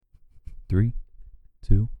3,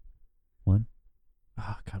 2, 1.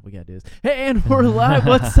 Oh, God, we got to do this. Hey, and we're live.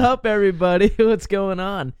 What's up, everybody? What's going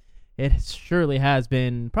on? It surely has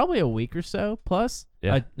been probably a week or so plus.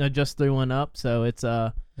 Yeah. I just threw one up, so it's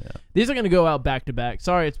these are going to go out back to back.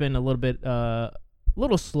 Sorry, it's been a little bit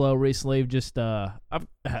little slow recently. Just I've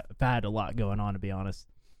had a lot going on, to be honest.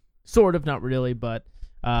 Sort of, not really, but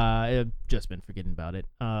I've just been forgetting about it.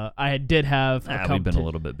 I did have We've been a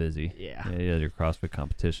little bit busy. Yeah. Yeah, your CrossFit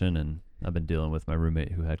competition, and I've been dealing with my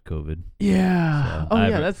roommate who had COVID. Yeah. So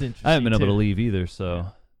That's interesting. I haven't been able to too. leave either,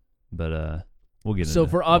 but we'll get into So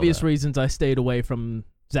for all obvious that. reasons, I stayed away from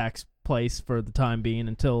Zach's place for the time being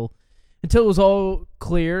until it was all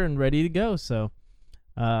clear and ready to go. So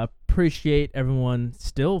appreciate everyone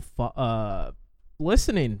still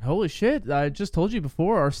listening. Holy shit. I just told you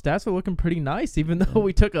before, our stats are looking pretty nice, even though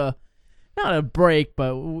we took not a break,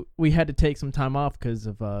 but we had to take some time off because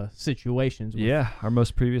of situations. Yeah, our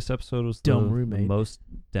most previous episode was the Dumb roommate. most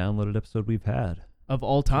downloaded episode we've had. Of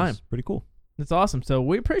all time. It's pretty cool. That's awesome. So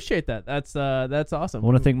we appreciate that. That's awesome. I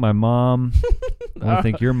want to thank my mom. I want to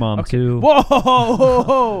thank your mom, too.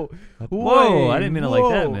 Whoa! Whoa, I didn't mean it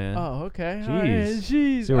like that, man. Oh, okay. Jeez. All right,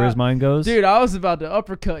 jeez. See where his mind goes? Dude, I was about to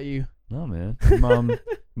uppercut you. No, man. Your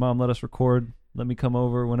mom let us record. Let me come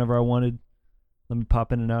over whenever I wanted. Let me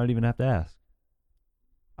pop in and out. I didn't even have to ask.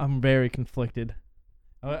 I'm very conflicted.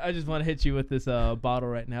 I just want to hit you with this bottle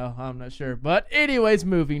right now. I'm not sure. But anyways,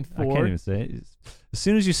 moving I can't forward. even say it. As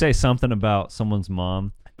soon as you say something about someone's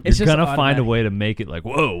mom, It's you're just going to find a automatic. way to make it like,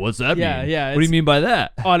 whoa, what's that Yeah, mean? yeah, What do you it's- mean by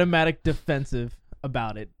that? Automatic defensive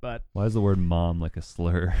about it. But Why is the word mom like a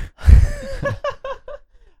slur?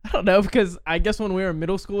 I don't know, because I guess when we were in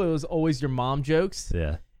middle school, it was always your mom jokes.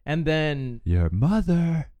 Yeah. And then Your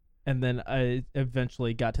mother. I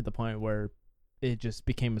eventually got to the point where it just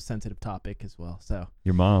became a sensitive topic as well. So,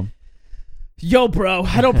 Your mom. yo, bro,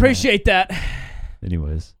 I don't appreciate that.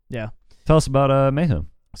 Anyways. Yeah. Tell us about Mayhem.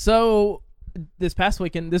 So this past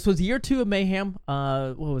weekend, this was year 2 of Mayhem.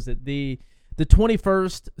 What was it? The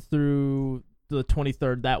 21st through the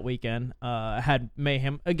 23rd that weekend. I had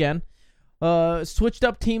Mayhem again. Switched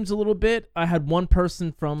up teams a little bit. I had one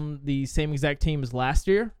person from the same exact team as last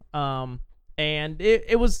year. And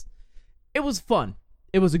it was fun.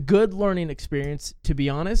 It was a good learning experience, to be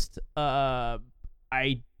honest. I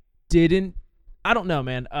don't know,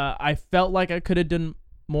 man. I felt like I could have done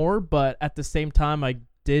more, but at the same time, I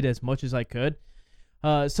did as much as I could.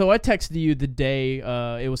 So I texted you the day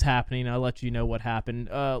it was happening. I let you know what happened.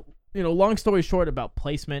 Long story short about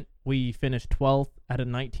placement, we finished 12th out of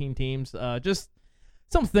 19 teams. Just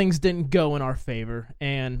some things didn't go in our favor,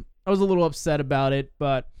 and I was a little upset about it.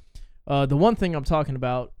 But the one thing I'm talking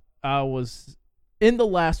about, I was in the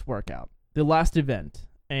last workout, the last event,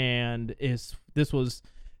 and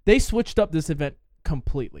they switched up this event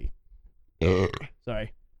completely.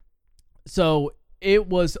 Sorry. So it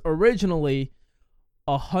was originally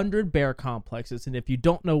 100 bear complexes, and if you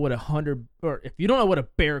don't know what a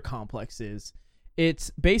bear complex is,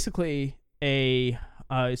 it's basically so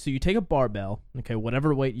you take a barbell, okay,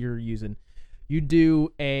 whatever weight you're using, you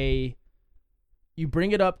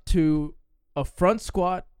bring it up to a front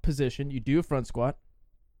squat position. You do a front squat.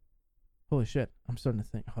 Holy shit, I'm starting to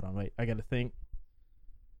think. Hold on, wait, I gotta think.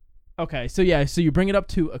 Okay, so you bring it up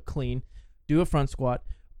to a clean, do a front squat,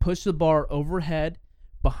 push the bar overhead,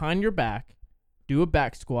 behind your back, do a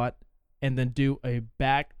back squat, and then do a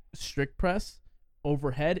back strict press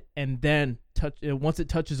overhead, and then once it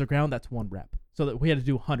touches the ground, that's 1 rep. So that we had to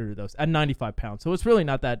do 100 of those at 95 pounds. So it's really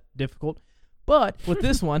not that difficult. But with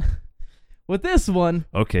this one,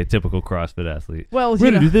 Okay, typical CrossFit athlete. well,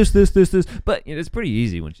 We're going to do this. But it's pretty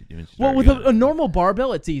easy once you do well, with a normal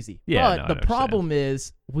barbell, it's easy. Yeah, but no, I the understand. problem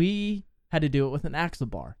is we had to do it with an axle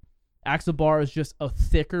bar. Axle bar is just a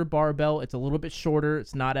thicker barbell. It's a little bit shorter.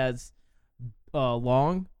 It's not as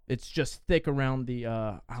long. It's just thick around the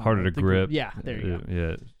harder to grip. Yeah, there you go. Yeah,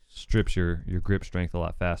 it strips your grip strength a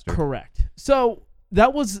lot faster. Correct. So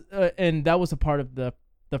that was a part of the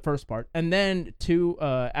first part. And then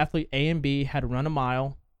athlete A and B had to run a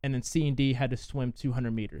mile, and then C and D had to swim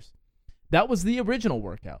 200 meters. That was the original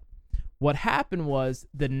workout. What happened was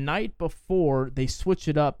the night before they switched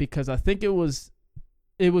it up because I think it was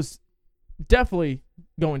definitely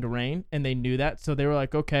going to rain, and they knew that. So they were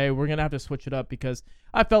like, okay, we're going to have to switch it up because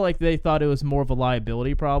I felt like they thought it was more of a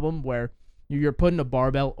liability problem where you're putting a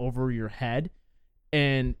barbell over your head,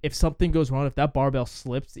 and if something goes wrong, if that barbell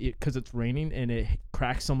slips because it's raining and it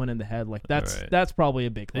cracks someone in the head, like that's probably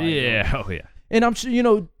a big liability. Yeah, oh yeah. And I'm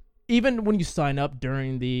sure, even when you sign up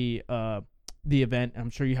during the event, I'm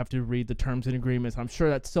sure you have to read the terms and agreements. I'm sure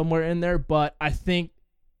that's somewhere in there, but I think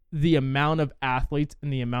the amount of athletes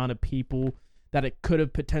and the amount of people that it could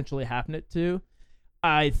have potentially happened it to,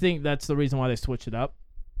 I think that's the reason why they switched it up.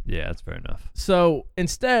 Yeah, that's fair enough. So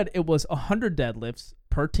instead, it was 100 deadlifts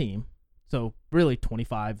per team. So really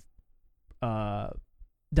 25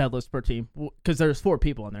 deadlifts per team, because there's 4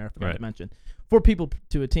 people in there, I forgot to mention. 4 people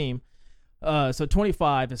to a team. So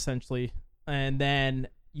 25 essentially. And then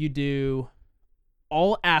you do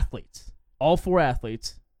all 4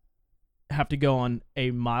 athletes have to go on a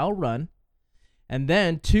mile run. And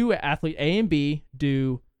then 2 athlete A and B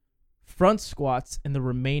do front squats in the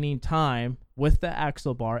remaining time with the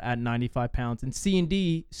axle bar at 95 pounds. And C and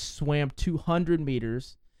D swam 200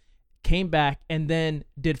 meters, came back, and then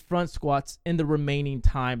did front squats in the remaining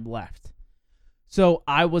time left. So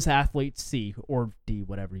I was athlete C or D,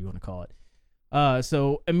 whatever you want to call it.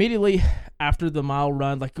 So immediately after the mile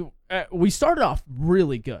run, like we started off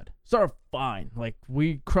really good. Started fine. Like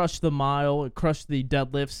we crushed the mile, crushed the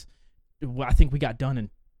deadlifts. I think we got done in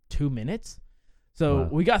 2 minutes. So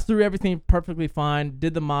we got through everything perfectly fine,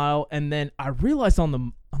 did the mile, and then I realized on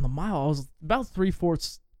the mile, I was about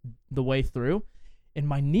 3/4 the way through, and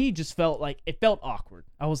my knee just felt awkward.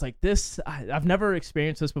 I was like, I've never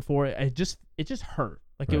experienced this before. It just hurt.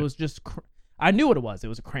 Like It was just, I knew what it was. It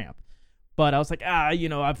was a cramp. But I was like,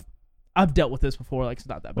 I've dealt with this before. Like, it's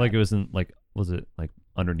not that bad. Like, it wasn't like, was it like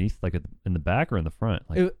underneath, like in the back or in the front?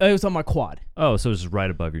 Like, it was on my quad. Oh, so it was just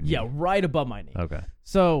right above your knee. Yeah, right above my knee. Okay.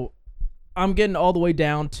 So I'm getting all the way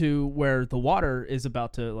down to where the water is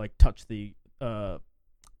about to like touch oh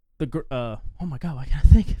my God, I gotta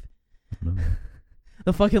think.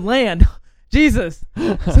 The fucking land. Jesus.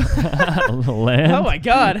 Land? Oh my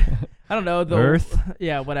God. I don't know. The Earth?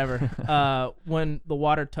 Yeah, whatever. When the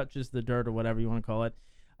water touches the dirt or whatever you want to call it.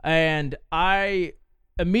 And I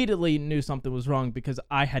immediately knew something was wrong because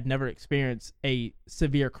I had never experienced a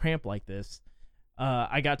severe cramp like this.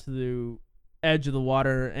 I got to the edge of the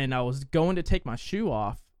water and I was going to take my shoe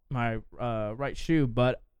off, my right shoe,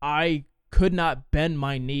 but I could not bend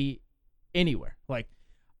my knee anywhere. Like,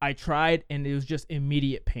 I tried and it was just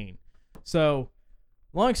immediate pain. So,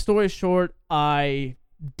 long story short, I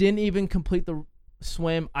didn't even complete the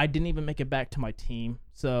swim. I didn't even make it back to my team.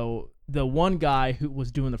 So, the one guy who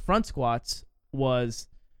was doing the front squats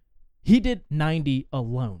he did 90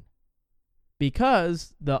 alone.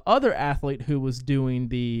 Because the other athlete who was doing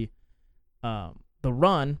the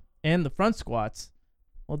run and the front squats,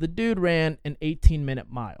 well, the dude ran an 18-minute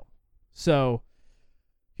mile. So,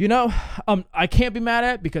 I can't be mad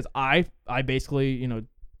at it because I basically,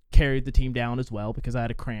 carried the team down as well because I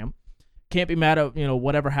had a cramp. Can't be mad at,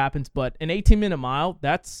 whatever happens, but an 18-minute mile,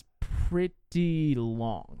 that's pretty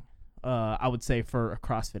long, I would say, for a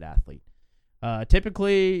CrossFit athlete.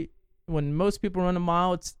 Typically, when most people run a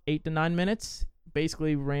mile, it's 8 to 9 minutes.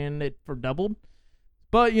 Basically ran it for doubled.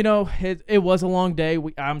 But, it was a long day.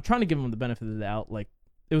 I'm trying to give them the benefit of the doubt. Like,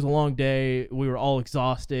 it was a long day. We were all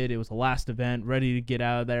exhausted. It was the last event, ready to get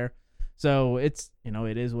out of there. So it's,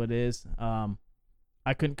 it is what it is.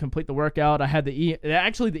 I couldn't complete the workout. I had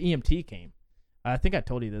actually the EMT came. I think I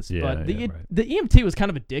told you this, but the EMT was kind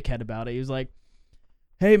of a dickhead about it. He was like,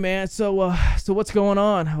 "Hey man, so what's going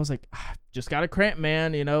on?" I was like, "Just got a cramp,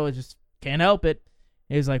 man. I just can't help it."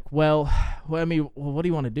 He was like, well, what do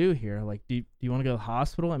you want to do here? Like, do you want to go to the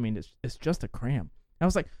hospital? I mean, it's just a cramp. I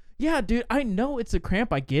was like, yeah, dude, I know it's a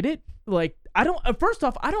cramp. I get it. Like, first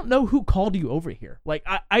off, I don't know who called you over here. Like,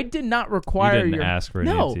 I did not require you didn't ask for an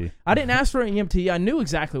EMT. I didn't ask for an EMT. I knew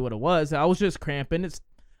exactly what it was. I was just cramping.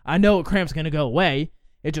 I know a cramp's going to go away.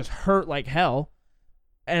 It just hurt like hell.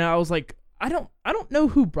 And I was like, I don't know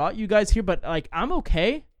who brought you guys here, but like, I'm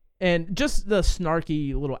okay. And just the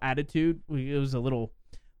snarky little attitude, it was a little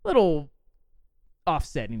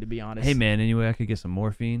offsetting, to be honest. Hey man, anyway, I could get some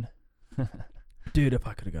morphine. Dude, if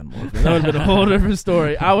I could have gotten morphine, that would have been a whole different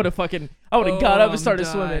story. I would have got up and started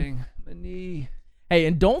swimming. My knee. Hey,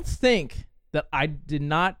 and don't think that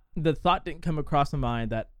the thought didn't come across my mind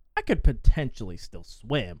that I could potentially still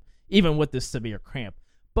swim, even with this severe cramp.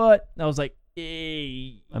 But I was like,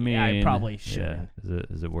 I probably shouldn't. Yeah.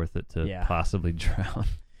 Is it worth it to possibly drown?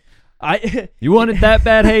 You want it that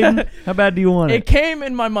bad, Hayden? How bad do you want it? It came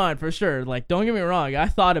in my mind for sure. Like, don't get me wrong. I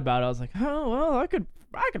thought about it. I was like, oh well, I could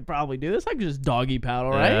probably do this. I could just doggy paddle,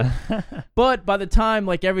 right? Yeah. But by the time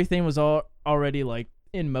like everything was already like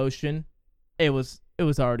in motion, it was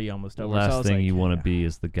already almost over. The last thing you want to be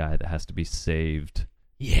is the guy that has to be saved.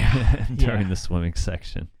 Yeah. during the swimming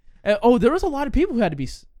section. There was a lot of people who had to be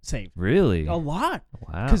saved. Really? A lot.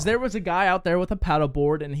 Wow. Because there was a guy out there with a paddle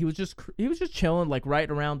board, and he was just chilling like right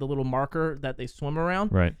around the little marker that they swim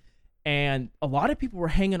around. Right. And a lot of people were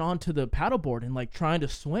hanging on to the paddle board and like trying to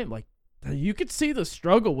swim. Like, you could see the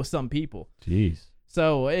struggle with some people. Jeez.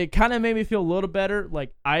 So it kind of made me feel a little better.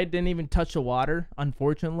 Like, I didn't even touch the water,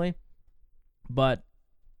 unfortunately. But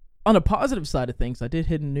on the positive side of things, I did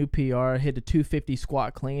hit a new PR. I hit a 250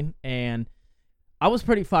 squat clean, and I was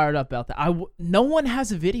pretty fired up about that. No one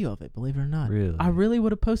has a video of it, believe it or not. Really? I really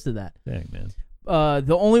would have posted that. Dang, man.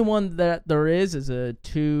 The only one that there is a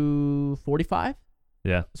 245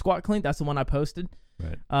 squat clean. That's the one I posted.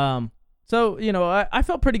 Right. So, I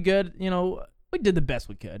felt pretty good. We did the best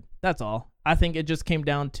we could. That's all. I think it just came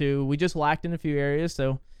down to we just lacked in a few areas.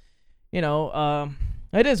 So,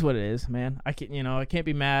 it is what it is, man. I can't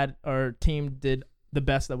be mad. Our team did the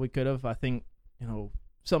best that we could have. I think,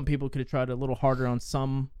 some people could have tried a little harder on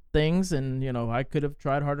some things, and, I could have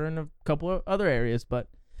tried harder in a couple of other areas, but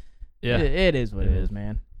yeah, it is what it is,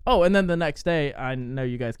 man. Oh, and then the next day, I know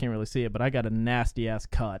you guys can't really see it, but I got a nasty-ass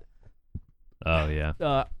cut. Oh,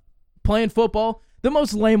 yeah. Playing football, the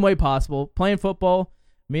most lame way possible. Playing football,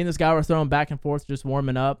 me and this guy were throwing back and forth, just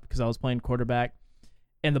warming up because I was playing quarterback,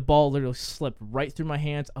 and the ball literally slipped right through my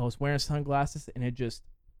hands. I was wearing sunglasses, and it just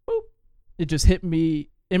hit me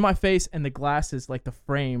in my face, and the glasses, like the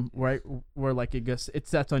frame, right where like it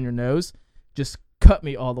sets on your nose, just cut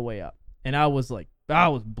me all the way up, and I was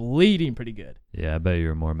bleeding pretty good. Yeah, I bet you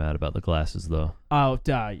were more mad about the glasses, though. Oh,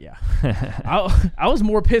 yeah. I was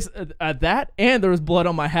more pissed at that, and there was blood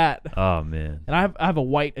on my hat. Oh, man. And I have a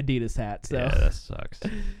white Adidas hat, so. Yeah, that sucks.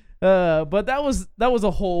 But that was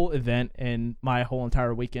a whole event in my whole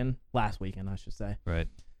entire weekend, last weekend, I should say. Right.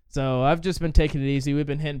 So I've just been taking it easy. We've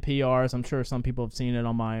been hitting PRs. I'm sure some people have seen it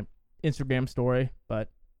on my Instagram story,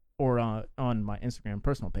 or on my Instagram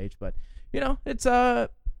personal page. But it's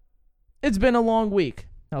been a long week,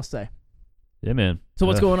 I'll say. Yeah, man. So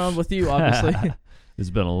what's going on with you, obviously?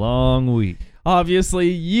 It's been a long week. Obviously,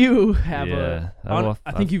 you have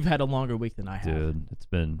I think you've had a longer week than I have. Dude, it's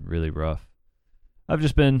been really rough. I've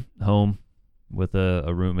just been home with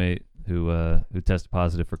a roommate who tested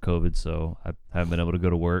positive for COVID, so I haven't been able to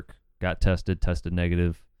go to work. Got tested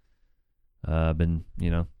negative. I've been,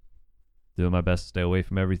 doing my best to stay away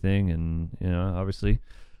from everything, and obviously,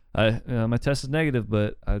 my test is negative,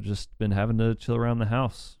 but I've just been having to chill around the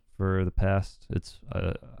house for the past.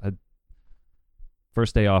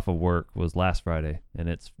 First day off of work was last Friday, and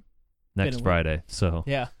it's next Friday, so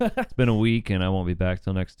yeah, it's been a week, and I won't be back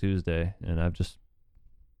till next Tuesday, and I've just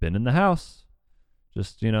been in the house,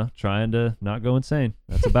 just trying to not go insane.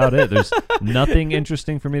 That's about it. There's nothing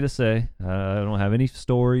interesting for me to say. I don't have any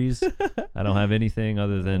stories. I don't have anything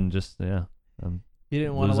other than just You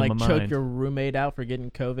didn't want to choke mind. your roommate out for getting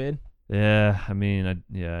COVID? Yeah, I mean,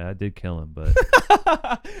 I did kill him, but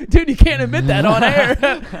dude, you can't admit that on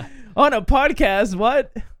air on a podcast.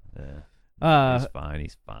 What? Yeah, he's fine.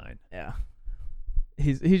 He's fine. Yeah,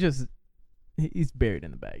 he's buried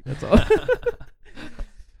in the bag. That's all.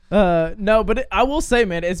 No, but I will say,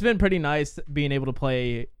 man, it's been pretty nice being able to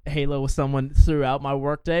play Halo with someone throughout my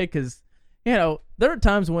workday, because there are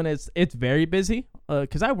times when it's very busy.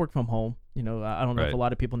 Because I work from home. I don't know if a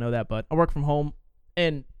lot of people know that, but I work from home,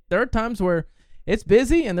 and there are times where it's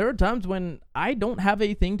busy, and there are times when I don't have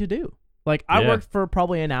anything to do. Like, I worked for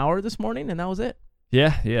probably an hour this morning, and that was it.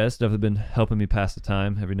 Yeah, it's definitely been helping me pass the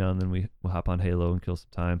time. Every now and then we'll hop on Halo and kill some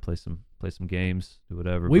time, play some games, do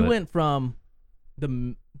whatever. We went from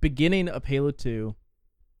the beginning of Halo 2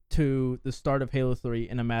 to the start of Halo 3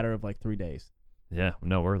 in a matter of like 3 days. Yeah,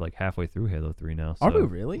 no, we're like halfway through Halo 3 now. So. Are we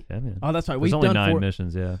really? Yeah, man. Oh, that's right. There's only 9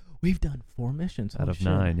 missions, yeah. We've done 4 missions. Out of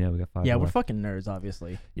 9, yeah, we got 5 Yeah, more. we're fucking nerds,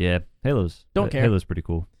 obviously. Yeah, Halo's pretty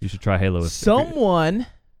cool. You should try Halo. Someone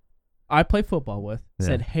I play football with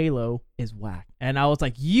said Halo is whack. And I was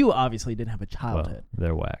like, you obviously didn't have a childhood. Well,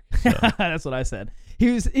 they're whack. So. That's what I said.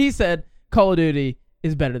 He said Call of Duty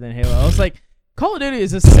is better than Halo. I was like, Call of Duty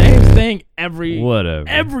is the same thing every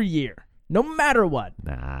year. No matter what.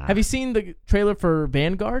 Nah. Have you seen the trailer for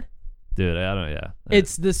Vanguard? Dude, I don't. Yeah.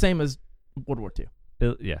 It's the same as World War II.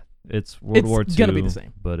 It's World War II. It's gonna be the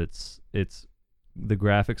same. But it's the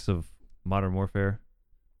graphics of Modern Warfare,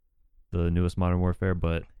 the newest Modern Warfare,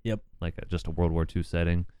 but like just a World War II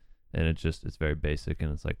setting, and it's very basic,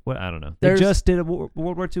 and it's like what I don't know. They just did a World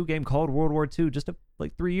War II game called World War II just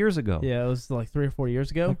like 3 years ago. Yeah, it was like 3 or 4 years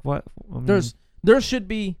ago. Like what? I mean, there should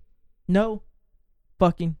be no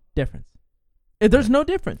fucking difference. There's no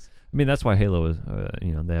difference. I mean, that's why Halo is,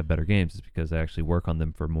 they have better games, is because they actually work on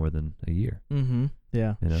them for more than a year. Mm-hmm.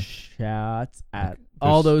 Yeah. Shots at like,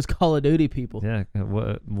 all those Call of Duty people. Yeah.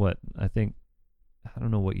 What? I think, I don't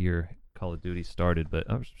know what year Call of Duty started, but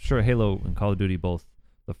I'm sure Halo and Call of Duty, both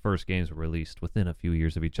the first games were released within a few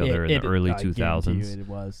years of each other in the early 2000s. It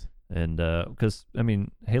was. And because, I mean,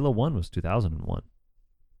 Halo 1 was 2001.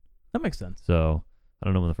 That makes sense. So I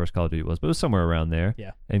don't know when the first Call of Duty was, but it was somewhere around there.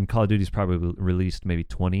 Yeah. And Call of Duty's probably released maybe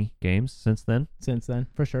 20 games since then. Since then,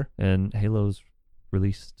 for sure. And Halo's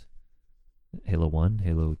released Halo 1,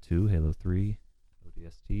 Halo 2, Halo 3,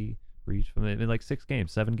 ODST, Reach. I mean, like 6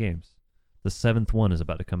 games, 7 games. The 7th one is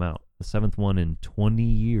about to come out. The 7th one in 20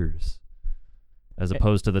 years, as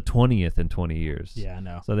opposed to the 20th in 20 years. Yeah, I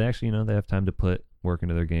know. So they actually, they have time to put work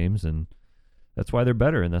into their games, and that's why they're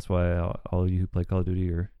better. And that's why all of you who play Call of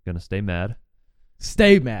Duty are gonna stay mad.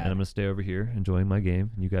 Stay mad. And I'm gonna stay over here enjoying my game,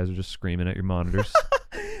 and you guys are just screaming at your monitors,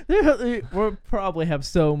 We'll probably have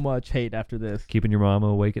so much hate after this. keeping your mama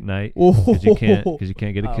awake at night because you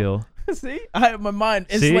can't get a kill. See, I have my mind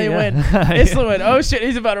See? instantly Yeah. went. Instantly went. Oh shit,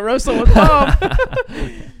 he's about to roast someone's mom.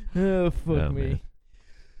 Oh fuck me. Man.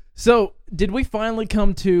 So, did we finally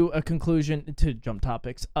come to a conclusion to jump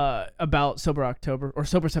topics about Sober October or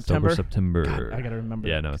Sober September? Sober September. God, I gotta remember.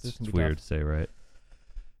 Yeah, that, no, 'cause it's this can be weird tough. to say, right?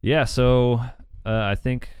 Yeah, so I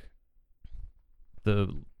think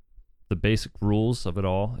the basic rules of it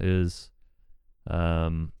all is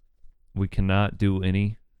we cannot do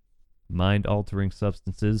any mind-altering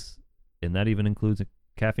substances, and that even includes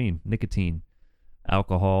caffeine, nicotine,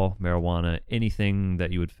 alcohol, marijuana, anything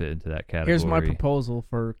that you would fit into that category. Here's my proposal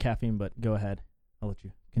for caffeine, but go ahead. I'll let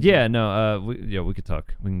you continue. Yeah, no, we could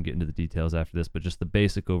talk. We can get into the details after this, but just the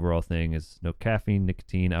basic overall thing is no caffeine,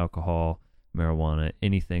 nicotine, alcohol, marijuana,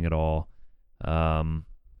 anything at all, for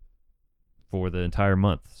the entire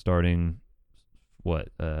month, starting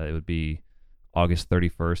it would be August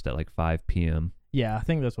 31st at like 5 p.m. Yeah, I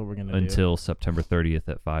think that's what we're gonna do. until September 30th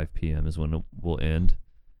at 5 p.m. is when it will end.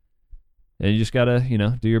 And you just gotta,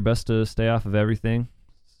 do your best to stay off of everything.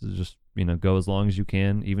 So just, go as long as you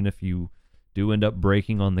can, even if you do end up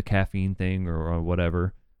breaking on the caffeine thing or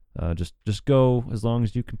whatever. Just go as long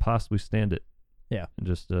as you can possibly stand it. Yeah. And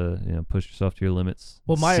just push yourself to your limits.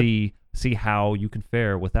 Well, see how you can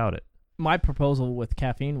fare without it. My proposal with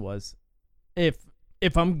caffeine was, if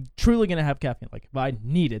I'm truly gonna have caffeine, like if I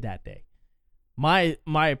need it that day, my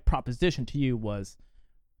proposition to you was,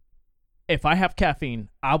 if I have caffeine,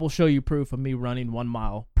 I will show you proof of me running 1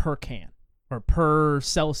 mile per can or per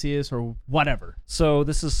Celsius or whatever. So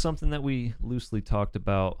this is something that we loosely talked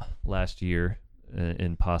about last year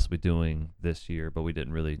and possibly doing this year, but we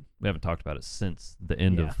haven't talked about it since the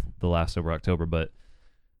end of the last Sober October. But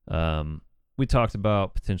we talked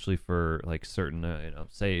about potentially for like certain,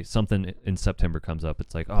 say something in September comes up.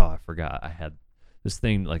 It's like, oh, I forgot I had this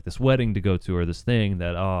thing, like this wedding to go to, or this thing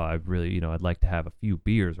that, I really, I'd like to have a few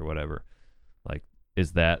beers or whatever. Like,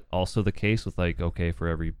 is that also the case with like, okay, for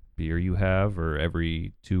every beer you have or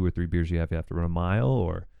every 2 or 3 beers you have to run a mile,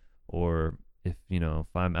 or if, if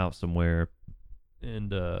I'm out somewhere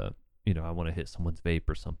and, I want to hit someone's vape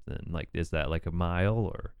or something, like, is that like a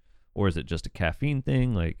mile or is it just a caffeine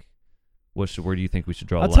thing? Like, where do you think we should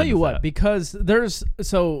draw the line? I'll tell you with what, that? because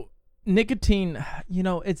nicotine,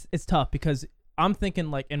 it's tough because I'm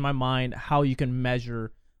thinking like in my mind how you can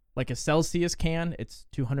measure like a Celsius can. It's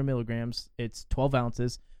 200 milligrams. It's 12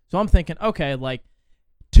 ounces. So I'm thinking, okay, like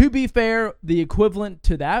to be fair, the equivalent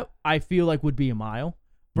to that I feel like would be a mile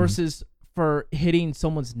versus for hitting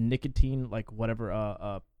someone's nicotine, like whatever,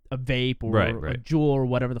 a vape or a Juul or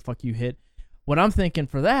whatever the fuck you hit. What I'm thinking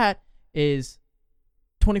for that is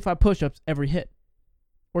 25 push-ups every hit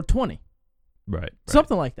or 20. Right.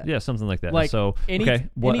 Something like that. Yeah, something like that. Like so,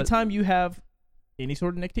 anytime you have any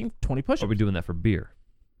sort of nicotine, 20 push-ups. Are we doing that for beer?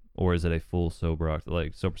 Or is it a full sober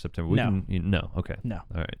September? No. Okay. No.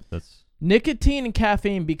 All right. That's nicotine and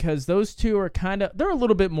caffeine, because those two are they're a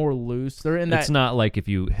little bit more loose. They're in that. It's not like if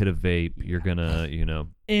you hit a vape, you're gonna,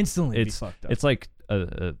 instantly be fucked up. It's like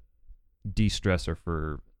a de-stressor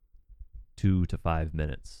for 2 to 5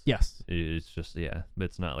 minutes. Yes. It's just,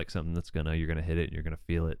 it's not like something that's you're gonna hit it and you're gonna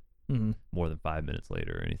feel it more than 5 minutes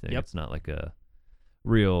later or anything. Yep. It's not like a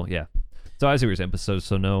real, So I see what you're saying, but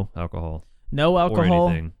so no alcohol. No alcohol.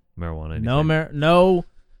 Or anything, marijuana, anything. No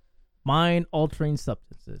mind-altering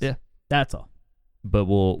substances. Yeah. That's all. But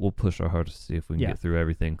we'll push our hardest to see if we can get through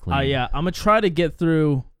everything clean. I'm gonna try to get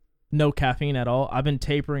through no caffeine at all. I've been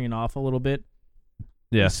tapering it off a little bit.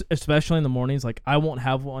 Yeah. Especially in the mornings. Like I won't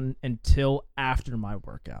have one until after my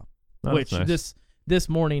workout. Oh, which nice. this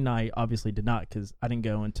morning I obviously did not because I didn't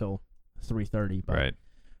go until 3:30. But Right.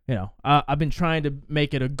 I've been trying to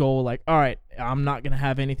make it a goal. Like, all right, I'm not gonna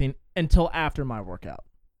have anything until after my workout.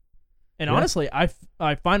 And honestly, I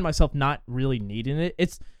find myself not really needing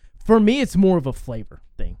it. For me, it's more of a flavor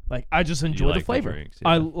thing. Like I just enjoy the flavor. Drinks,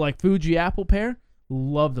 I like Fuji apple pear.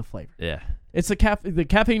 Love the flavor. Yeah. It's the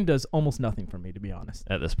caffeine does almost nothing for me, to be honest.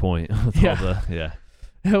 At this point, with all the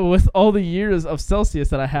With all the years of Celsius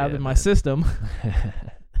that I have in my system.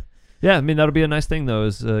 Yeah, I mean, that'll be a nice thing, though,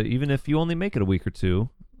 is even if you only make it a week or two,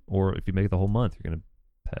 or if you make it the whole month, you're going to,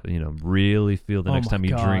 really feel the next time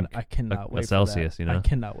you drink I cannot wait a Celsius, for that. I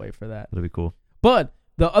cannot wait for that. That'll be cool. But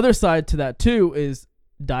the other side to that, too, is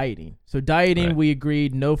dieting. So dieting, Right. we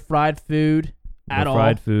agreed no fried food at all. No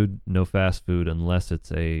fried food, no fast food, unless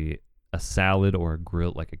it's a salad or a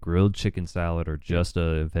grilled chicken salad or just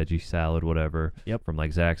a veggie salad, whatever. Yep. From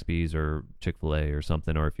like Zaxby's or Chick-fil-A or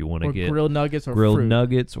something, or if you want to Or get grilled nuggets or grilled fruit.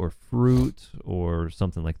 nuggets or fruit or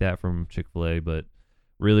something like that from Chick-fil-A. But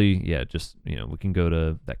really, yeah, just we can go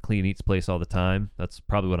to that Clean Eats place all the time. That's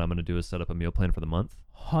probably what I'm going to do, is set up a meal plan for the month.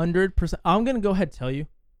 100%. I'm gonna go ahead and tell you,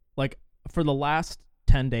 like, for the last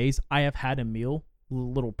 10 days, I have had a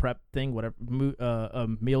little prep thing, whatever, a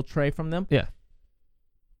meal tray from them. Yeah.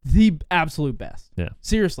 The absolute best. Yeah.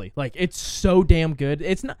 Seriously, like, it's so damn good.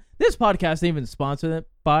 It's not, this podcast isn't even sponsored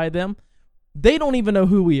by them. They don't even know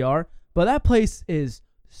who we are, but that place is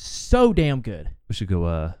so damn good. We should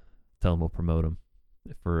go tell them we'll promote them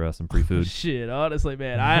for some free food. Shit, honestly,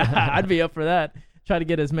 man, I'd be up for that. Try to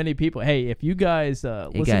get as many people. Hey, if you guys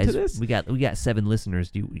listen to this, we got 7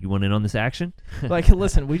 listeners. Do you want in on this action? like,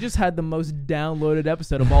 listen, we just had the most downloaded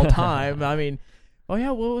episode of all time. I mean, oh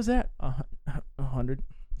yeah, what was that? 100.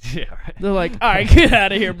 Yeah, right. They're like, all right, get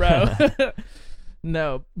out of here, bro.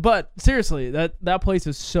 No, but seriously, that place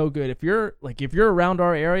is so good. If you're around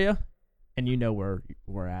our area, and you know where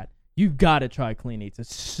we're at, you've got to try Clean Eats.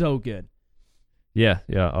 It's so good. Yeah.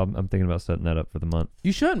 I'm thinking about setting that up for the month.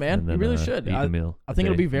 You should, man. And then, You really should. Eat a meal. I think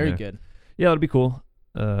it'll be very good. Yeah, it'll be cool.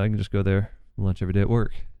 I can just go there, lunch every day at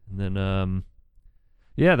work, and then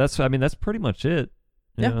yeah, that's pretty much it.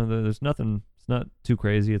 You know, there's nothing. It's not too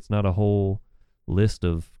crazy. It's not a whole list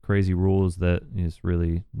of crazy rules that is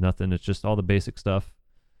really nothing. It's just all the basic stuff.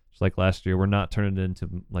 Just like last year, we're not turning it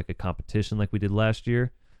into like a competition like we did last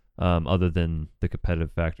year. Other than the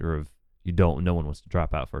competitive factor of no one wants to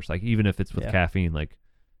drop out first. Like, even if it's with caffeine, like,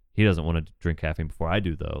 he doesn't want to drink caffeine before I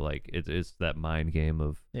do, though. Like, it's that mind game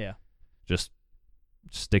of just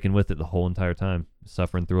sticking with it the whole entire time,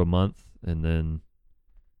 suffering through a month, and then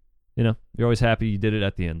you're always happy you did it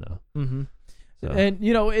at the end, though. Mm-hmm. So. And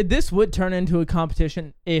this would turn into a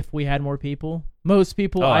competition if we had more people. Most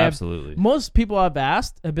people, absolutely. Most people I've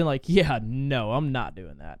asked have been like, "Yeah, no, I'm not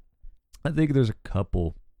doing that." I think there's a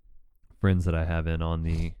couple friends that I have in on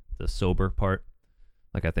the sober part.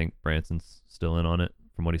 Like, I think Branson's still in on it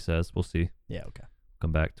from what he says. We'll see. Yeah, okay.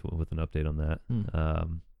 Come back with an update on that.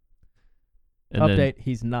 And update,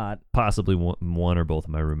 he's not. Possibly one or both of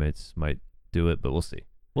my roommates might do it, but we'll see.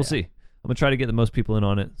 We'll see. I'm going to try to get the most people in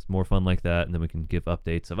on it. It's more fun like that, and then we can give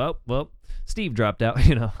updates of, Steve dropped out,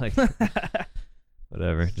 like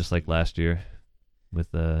whatever, just like last year with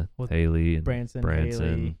Haley and Branson.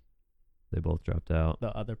 Haley. They both dropped out.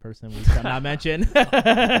 The other person we shall not mention.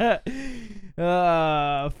 Fuck.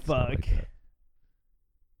 Like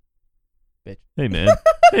bitch. Hey, man.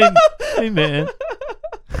 hey, man.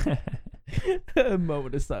 A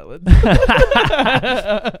moment of silence.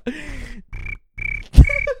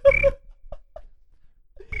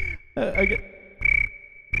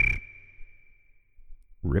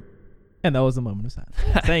 Rip. And that was a moment of silence.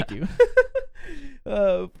 Thank you.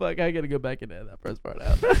 Oh, fuck. I got to go back and edit that first part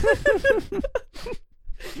out.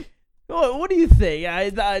 What do you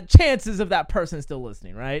think? The chances of that person still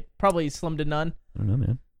listening, right? Probably slim to none. I don't know,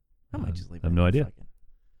 man. I might just leave it. I have no idea.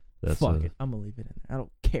 Fuck it. I'm going to leave it in there. I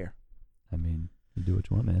don't care. I mean, you do what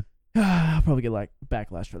you want, man. I'll probably get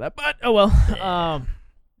backlash for that, but oh well.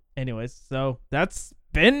 Anyways, so that's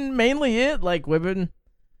been mainly it. Like,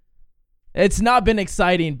 it's not been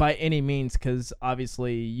exciting by any means, because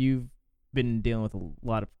obviously you've been dealing with a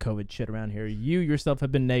lot of COVID shit around here. You yourself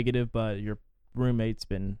have been negative, but your roommate's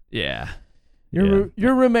been your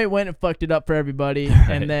roommate went and fucked it up for everybody. Right.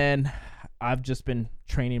 And then I've just been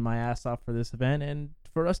training my ass off for this event and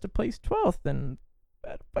for us to place 12th and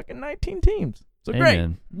fucking 19 teams. So great.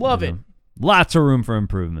 Love it. Lots of room for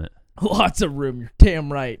improvement. Lots of room. You're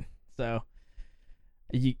damn right. So,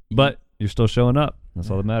 but you're still showing up. That's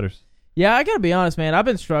all that matters. Yeah, I gotta be honest, man. I've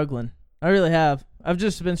been struggling. I really have. I've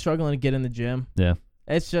just been struggling to get in the gym. Yeah.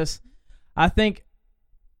 It's just, I think,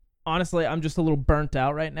 honestly, I'm just a little burnt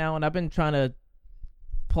out right now, and I've been trying to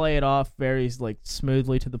play it off very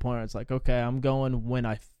smoothly to the point where it's like, okay, I'm going when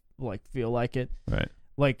I feel like it. Right.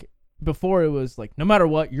 Like, before it was like, no matter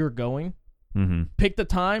what, you're going. Mm-hmm. Pick the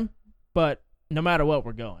time, but no matter what,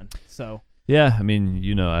 we're going. So. Yeah, I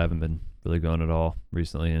mean, I haven't been really going at all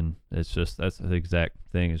recently, and it's just, that's the exact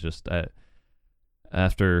thing. It's just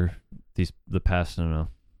after the past, I don't know,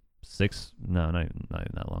 not even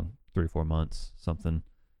that long, 3 or 4 months, something.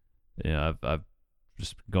 I've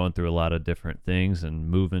just going through a lot of different things and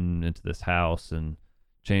moving into this house and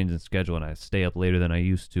changing schedule, and I stay up later than I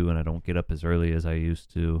used to, and I don't get up as early as I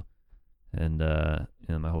used to. And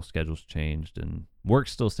my whole schedule's changed, and work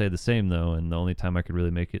still stayed the same though. And the only time I could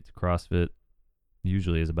really make it to CrossFit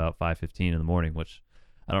usually is about 5:15 in the morning, which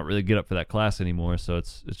I don't really get up for that class anymore. So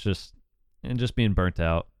it's just being burnt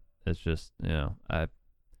out. It's just you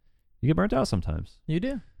get burnt out sometimes. You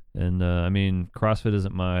do. And I mean, CrossFit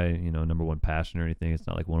isn't my number one passion or anything. It's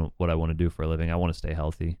not like what I want to do for a living. I want to stay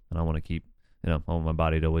healthy, and I want to keep I want my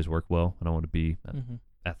body to always work well, and I want to be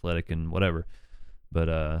athletic and whatever.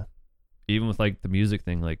 But even with like the music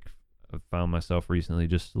thing, like I found myself recently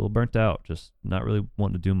just a little burnt out, just not really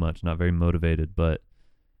wanting to do much, not very motivated. But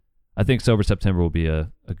I think Sober September will be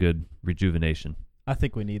a good rejuvenation. I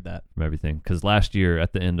think we need that from everything, because last year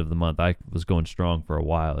at the end of the month I was going strong for a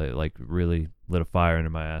while. It like really lit a fire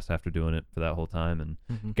under my ass after doing it for that whole time,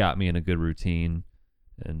 and got me in a good routine.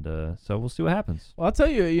 And so we'll see what happens. Well, I'll tell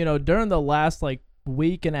you, during the last like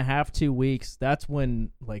week and a half, 2 weeks, that's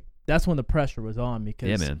when the pressure was on,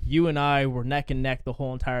 because you and I were neck and neck the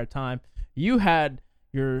whole entire time. You had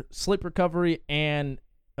your sleep recovery and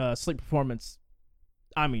sleep performance,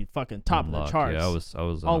 I mean, fucking top of the charts. Yeah, I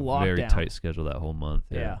was on a very tight schedule that whole month.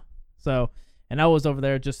 Yeah. So, and I was over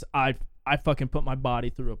there just I fucking put my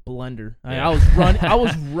body through a blender. I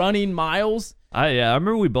was running miles. I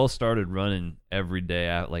remember we both started running every day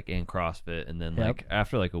in CrossFit, and then like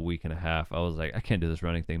after like a week and a half, I was like, I can't do this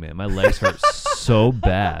running thing, man. My legs hurt so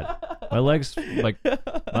bad. My legs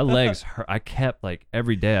hurt. I kept like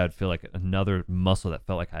every day I'd feel like another muscle that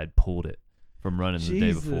felt like I had pulled it from running the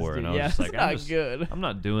day before, dude. and I was just like, good. I'm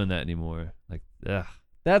not doing that anymore. Like, ugh.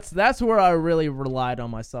 That's where I really relied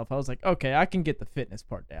on myself. I was like, okay, I can get the fitness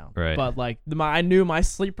part down, right? But like I knew my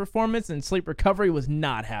sleep performance and sleep recovery was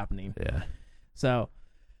not happening. Yeah. So,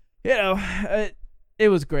 it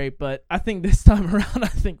was great, but I think this time around, I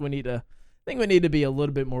think we need to be a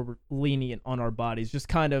little bit more lenient on our bodies. Just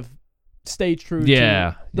kind of stay true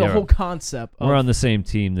to the whole concept. We're on the same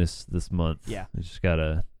team this month. Yeah. We just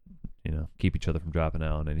gotta, keep each other from dropping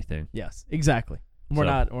out on anything. Yes, exactly. We're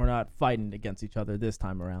not fighting against each other this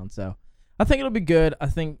time around. So I think it'll be good. I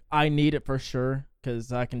think I need it for sure,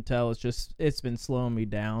 because I can tell it's been slowing me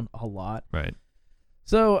down a lot. Right.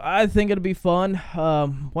 So I think it'll be fun.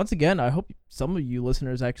 Once again, I hope some of you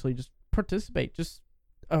listeners actually just participate, just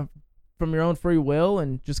from your own free will,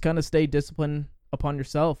 and just kind of stay disciplined upon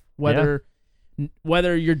yourself. Whether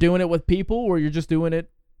you're doing it with people or you're just doing it,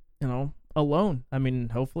 alone. I mean,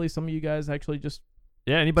 hopefully some of you guys actually just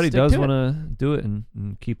anybody does want to do it and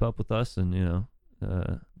keep up with us, and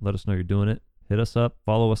let us know you're doing it. Hit us up.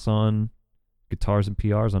 Follow us on Guitars and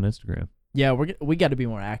PRs on Instagram. Yeah, we got to be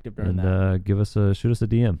more active during that. And shoot us a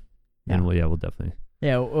DM. Yeah. And we'll definitely.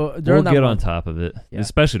 Yeah, we'll get on top of it,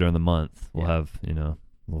 especially during the month. We'll have a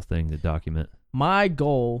little thing to document. My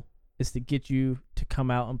goal is to get you to come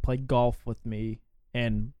out and play golf with me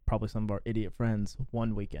and probably some of our idiot friends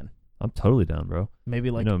one weekend. I'm totally down, bro. Maybe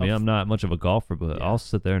like me, I'm not much of a golfer, but I'll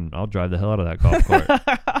sit there and I'll drive the hell out of that golf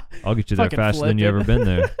cart. I'll get you there faster than you ever been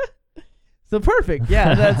there. So perfect.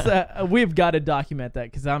 Yeah, that's we've got to document that,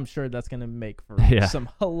 because I'm sure that's gonna make for some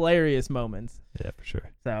hilarious moments. Yeah, for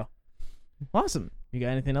sure. So awesome. You got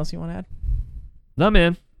anything else you want to add? No,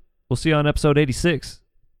 man. We'll see you on episode 86.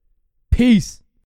 Peace.